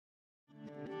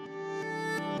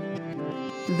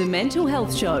The Mental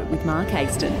Health Show with Mark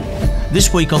Haston.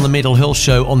 This week on the Mental Health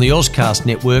Show on the Ozcast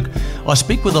Network, I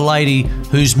speak with a lady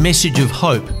whose message of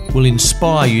hope will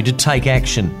inspire you to take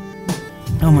action.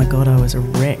 Oh my God, I was a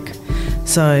wreck.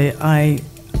 So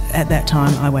at that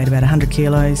time, I weighed about 100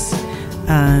 kilos.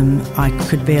 I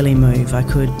could barely move.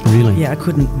 Really? Yeah, I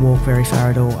couldn't walk very far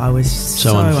at all. I was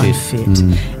so unfit.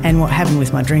 And what happened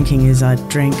with my drinking is I'd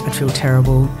drink, I'd feel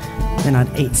terrible, then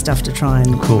I'd eat stuff to try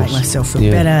and make myself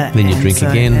feel better. Then you drink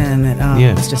again. And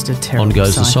it was just a terrible On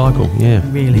goes cycle. the cycle, yeah.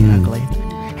 Really ugly.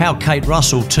 How Kate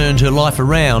Russell turned her life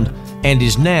around and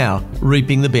is now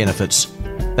reaping the benefits.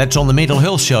 That's on the Mental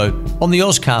Health Show on the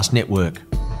Ozcast Network.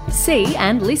 See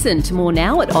and listen to more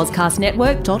now at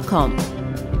ozcastnetwork.com.